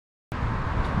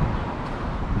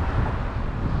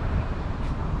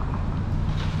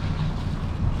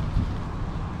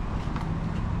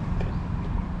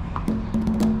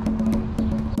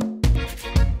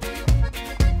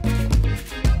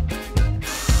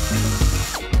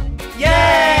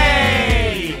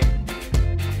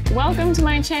Welcome to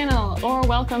my channel, or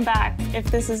welcome back. If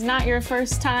this is not your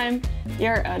first time,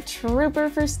 you're a trooper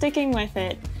for sticking with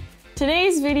it.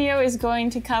 Today's video is going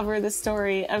to cover the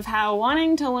story of how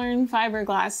wanting to learn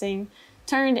fiberglassing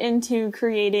turned into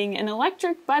creating an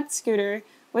electric butt scooter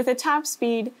with a top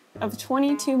speed of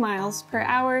 22 miles per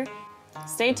hour.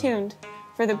 Stay tuned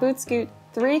for the BootScoot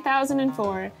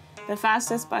 3004, the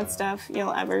fastest butt stuff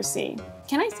you'll ever see.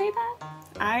 Can I say that?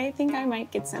 I think I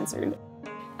might get censored.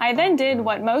 I then did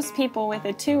what most people with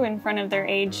a 2 in front of their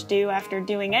age do after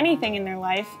doing anything in their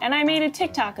life, and I made a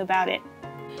TikTok about it.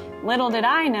 Little did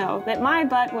I know that my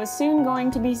butt was soon going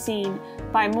to be seen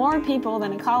by more people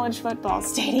than a college football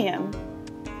stadium.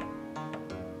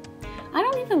 I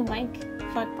don't even like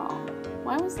football.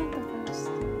 Why was that the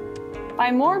first? By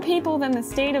more people than the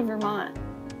state of Vermont.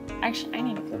 Actually, I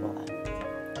need to Google that.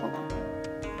 Hold on.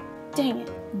 Dang it.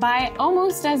 By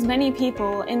almost as many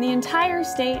people in the entire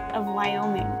state of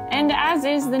Wyoming. And as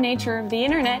is the nature of the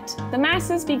internet, the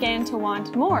masses began to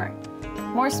want more.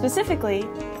 More specifically,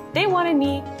 they wanted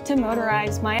me to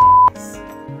motorize my ass.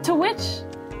 To which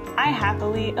I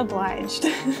happily obliged.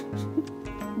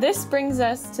 This brings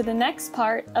us to the next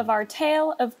part of our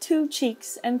tale of two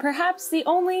cheeks, and perhaps the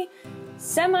only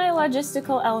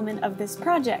semi-logistical element of this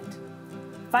project.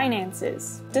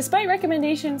 Finances. Despite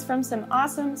recommendations from some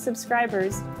awesome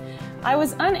subscribers, I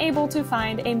was unable to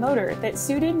find a motor that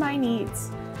suited my needs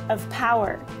of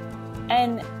power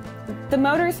and the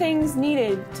motor things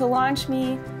needed to launch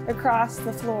me across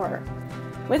the floor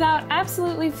without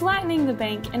absolutely flattening the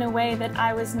bank in a way that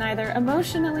I was neither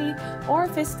emotionally or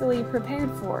fiscally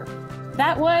prepared for.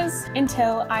 That was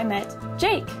until I met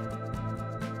Jake.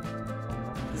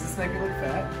 Does this make me look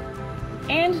fat?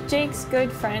 And Jake's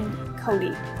good friend,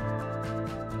 Cody.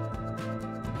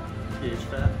 Age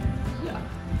fat? Yeah.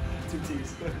 2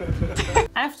 T's.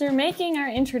 After making our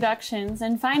introductions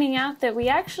and finding out that we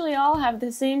actually all have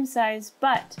the same size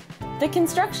butt, the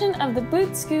construction of the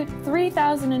BootScoot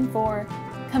 3004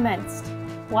 commenced.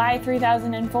 Why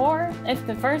 3004 if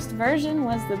the first version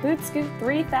was the BootScoot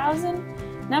 3000?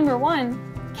 Number one,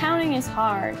 counting is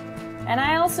hard. And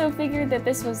I also figured that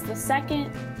this was the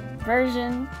second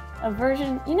version of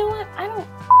you know what, I don't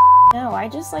know, I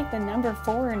just like the number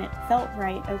 4 and it felt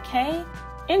right, okay?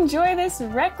 Enjoy this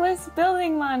reckless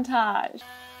building montage!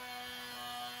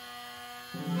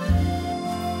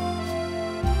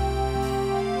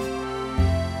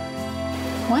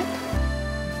 What?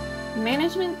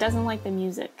 Management doesn't like the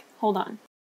music. Hold on.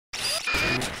 F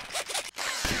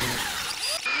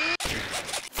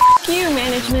you,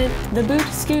 management! The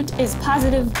BootScoot is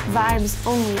positive vibes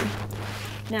only.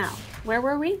 Now, where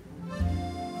were we?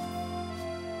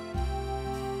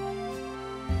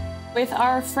 With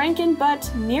our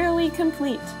Frankenbutt nearly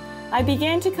complete, I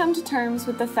began to come to terms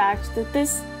with the fact that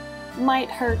this might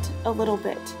hurt a little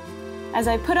bit, as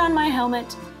I put on my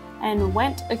helmet and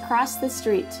went across the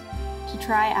street to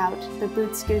try out the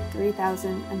BootScoot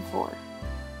 3004.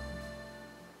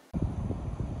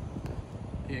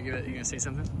 You gonna say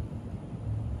something?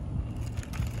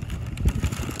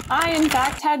 I, in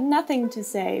fact, had nothing to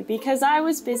say because I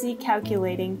was busy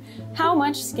calculating how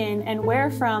much skin and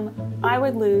where from I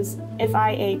would lose if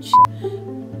I ate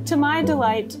shit. To my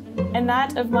delight and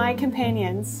that of my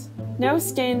companions, no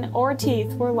skin or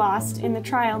teeth were lost in the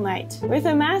trial night. With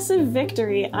a massive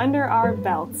victory under our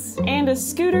belts and a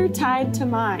scooter tied to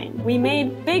mine, we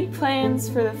made big plans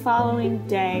for the following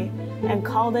day and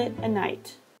called it a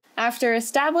night. After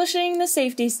establishing the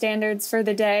safety standards for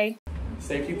the day,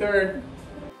 Safety third.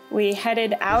 we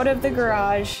headed out of the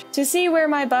garage to see where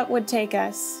my butt would take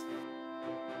us.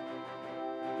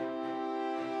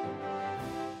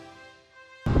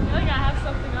 I feel like I have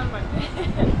something on my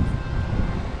pants.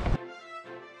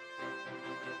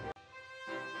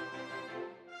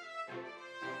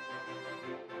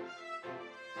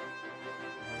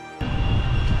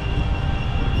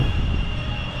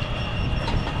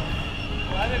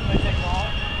 Well, that didn't really take long.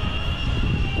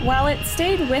 While it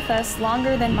stayed with us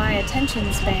longer than my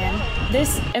attention span,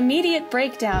 this immediate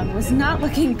breakdown was not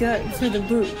looking good for the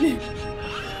boot.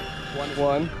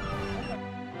 1-1.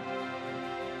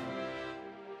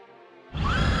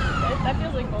 That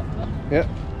feels like both of them. Yep.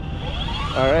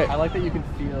 All right. I like that you can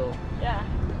feel. Yeah.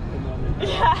 The moment.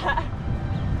 Yeah.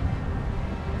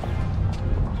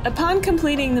 Upon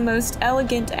completing the most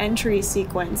elegant entry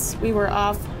sequence, we were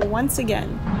off once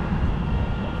again.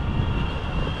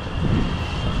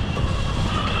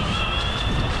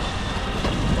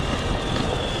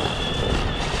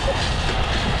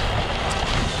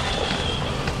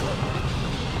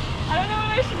 I don't know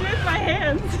what I should do with my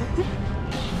hands.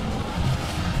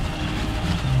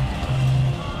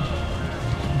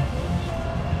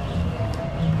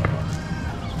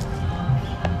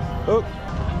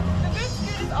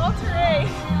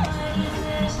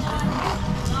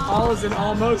 was an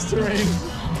almost terrain.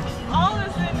 All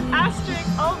is an asterisk,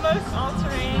 almost all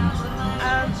terrain.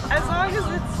 As long as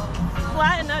it's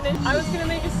flat and uninjured. I was gonna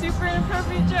make a super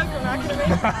inappropriate joke. I'm not gonna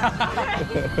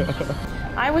make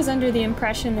it. I was under the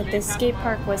impression that this skate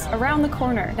park was around the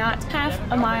corner, not half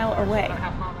a mile away.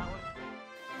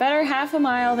 Better half a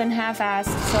mile than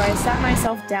half-assed, so I sat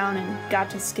myself down and got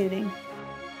to scooting.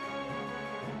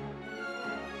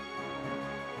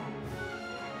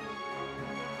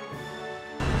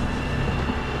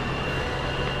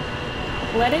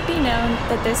 Let it be known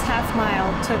that this half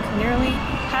mile took nearly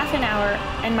half an hour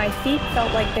and my feet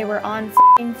felt like they were on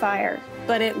f***ing fire.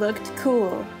 But it looked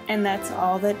cool, and that's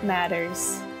all that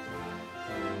matters.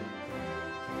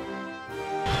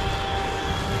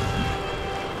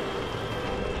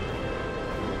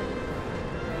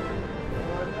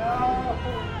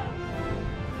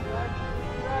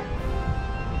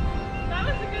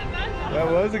 That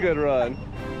was a good run.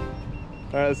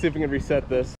 All right, let's see if we can reset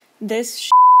this. This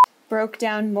broke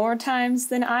down more times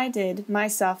than I did my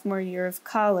sophomore year of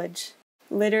college.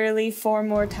 Literally 4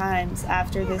 more times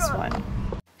after this one.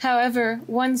 However,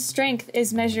 one's strength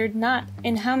is measured not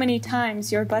in how many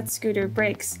times your butt scooter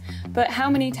breaks, but how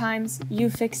many times you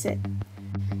fix it.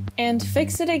 And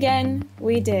fix it again,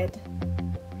 we did.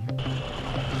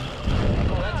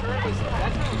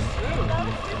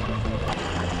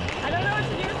 I don't know what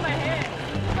to do with my hand.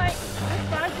 You can like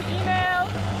respond to email,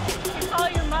 you can call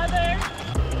your mother.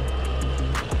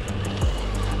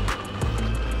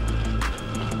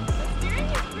 The steering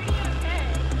is pretty okay.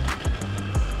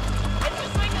 It's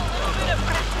just like a little bit of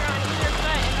pressure on either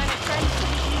foot and then it turns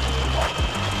pretty easy.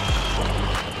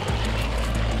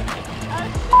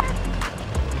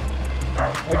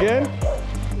 Again?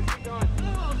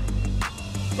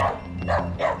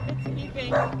 It's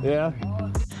keeping. Yeah.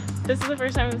 This is the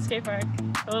first time in the skate park.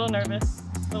 A little nervous,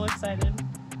 a little excited.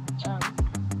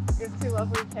 We have 2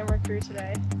 lovely camera crew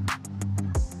today.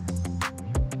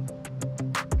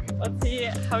 Let's see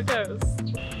how it goes.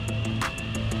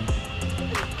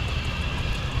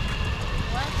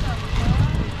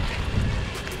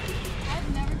 I've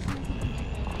never seen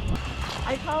something like this.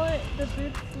 I call it the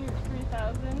Boot Scoot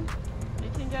 3000.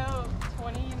 It can go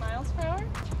 20 miles per hour.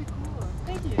 Pretty cool.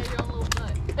 Thank you. Your own little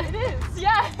butt. It is,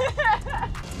 yeah.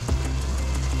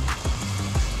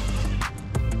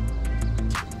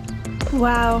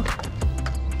 Wow.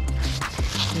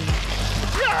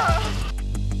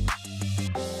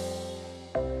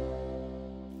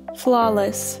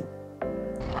 Flawless.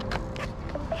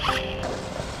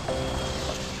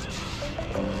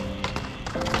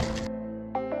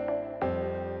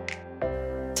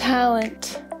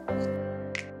 Talent.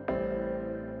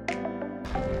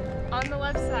 On the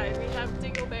left side, we have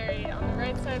Dingleberry. On the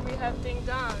right side, we have Ding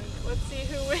Dong. Let's see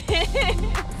who wins.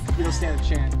 You don't stand a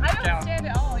chance. I don't stand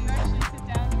at all. You actually sit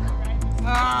down and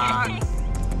right.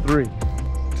 3,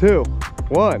 2,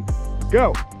 1,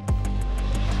 go.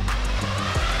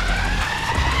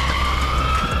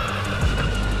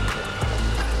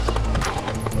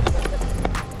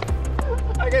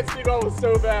 I get speedball was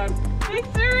so bad.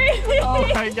 Victory! Oh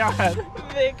my god.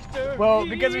 Victory! Well,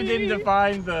 because we didn't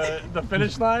define the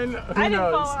finish line, who I didn't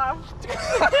knows? fall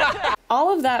off.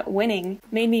 All of that winning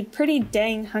made me pretty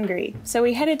dang hungry, so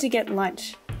we headed to get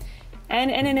lunch.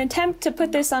 And in an attempt to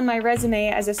put this on my resume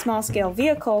as a small-scale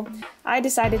vehicle, I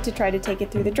decided to try to take it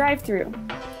through the drive-thru.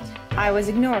 I was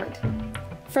ignored.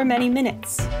 For many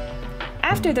minutes.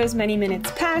 After those many minutes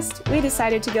passed, we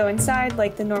decided to go inside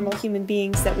like the normal human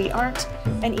beings that we aren't,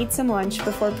 and eat some lunch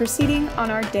before proceeding on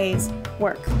our day's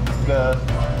work. She's got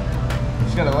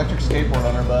an electric skateboard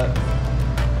on her butt.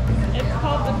 It's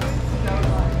called the Boot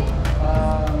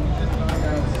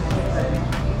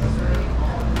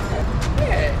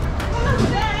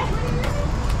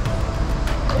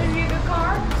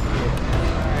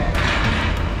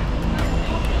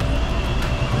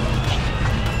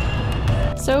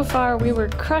So far, we were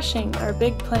crushing our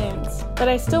big plans, but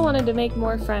I still wanted to make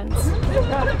more friends. This is the Boot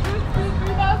Scoot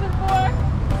 3004.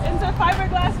 It's a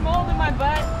fiberglass mold in my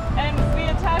butt, and we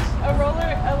attached a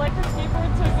electric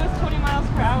skateboard so it goes 20 miles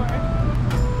per hour.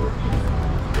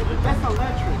 That's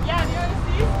electric. Yeah, do you want to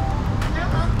see?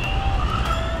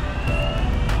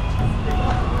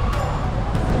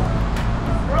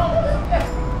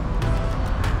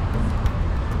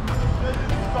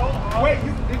 Wait,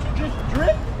 did you just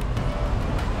drift?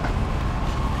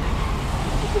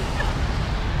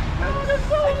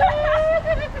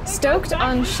 Stoked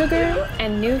on sugar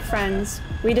and new friends,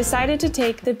 we decided to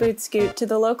take the Boot Scoot to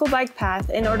the local bike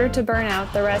path in order to burn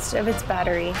out the rest of its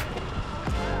battery.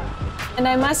 And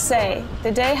I must say,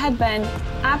 the day had been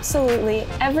absolutely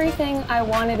everything I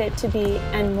wanted it to be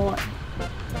and more.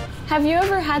 Have you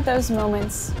ever had those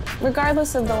moments,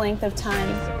 regardless of the length of time,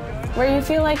 where you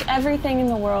feel like everything in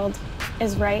the world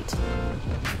is right?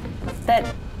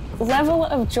 That level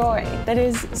of joy that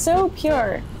is so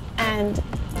pure and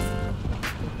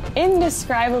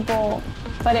indescribable,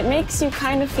 but it makes you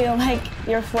kind of feel like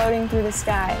you're floating through the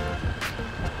sky.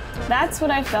 That's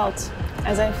what I felt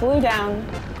as I flew down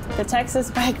the Texas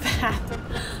bike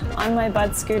path on my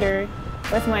bud scooter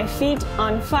with my feet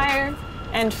on fire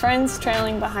and friends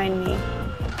trailing behind me.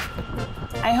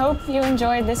 I hope you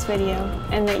enjoyed this video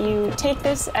and that you take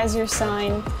this as your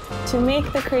sign to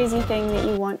make the crazy thing that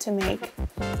you want to make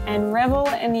and revel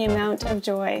in the amount of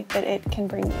joy that it can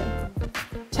bring you.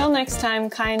 Till next time,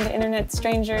 kind internet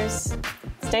strangers,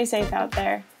 stay safe out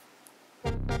there.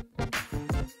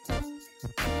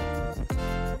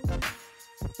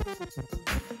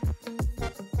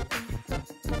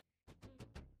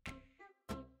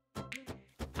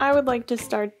 I would like to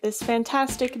start this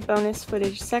fantastic bonus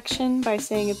footage section by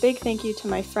saying a big thank you to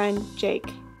my friend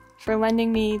Jake for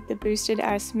lending me the boosted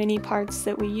ass mini parts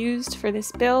that we used for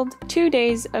this build, 2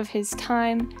 days of his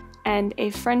time, and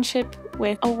a friendship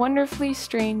with a wonderfully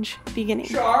strange beginning.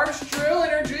 Charge drill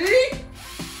energy!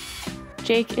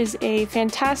 Jake is a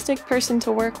fantastic person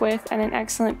to work with and an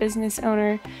excellent business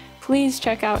owner. Please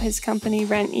check out his company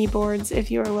Rent eBoards if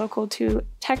you are local to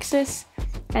Texas,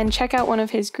 and check out one of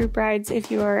his group rides if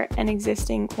you are an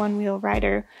existing one-wheel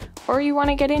rider or you want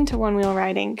to get into one-wheel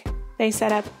riding. They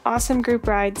set up awesome group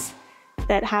rides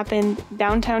that happen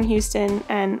downtown Houston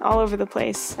and all over the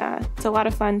place. It's a lot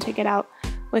of fun to get out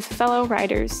with fellow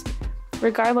riders,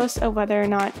 regardless of whether or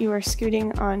not you are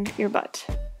scooting on your butt.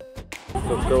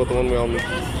 Let's go with the one wheel.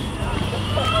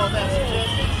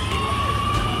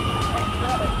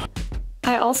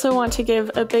 I also want to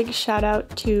give a big shout out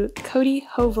to Cody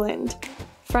Hovland,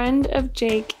 friend of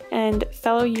Jake and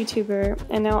fellow YouTuber,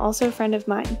 and now also a friend of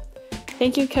mine.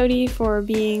 Thank you, Cody, for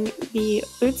being the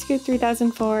Bootscoot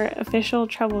 3004 official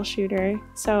troubleshooter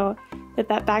so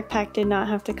that backpack did not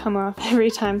have to come off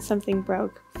every time something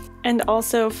broke. And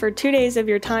also for 2 days of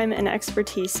your time and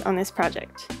expertise on this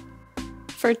project.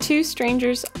 For two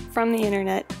strangers from the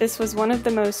internet, this was one of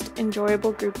the most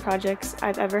enjoyable group projects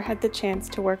I've ever had the chance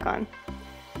to work on.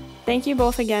 Thank you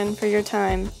both again for your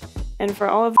time and for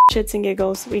all of the shits and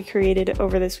giggles we created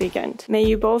over this weekend. May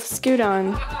you both scoot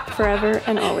on forever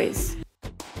and always.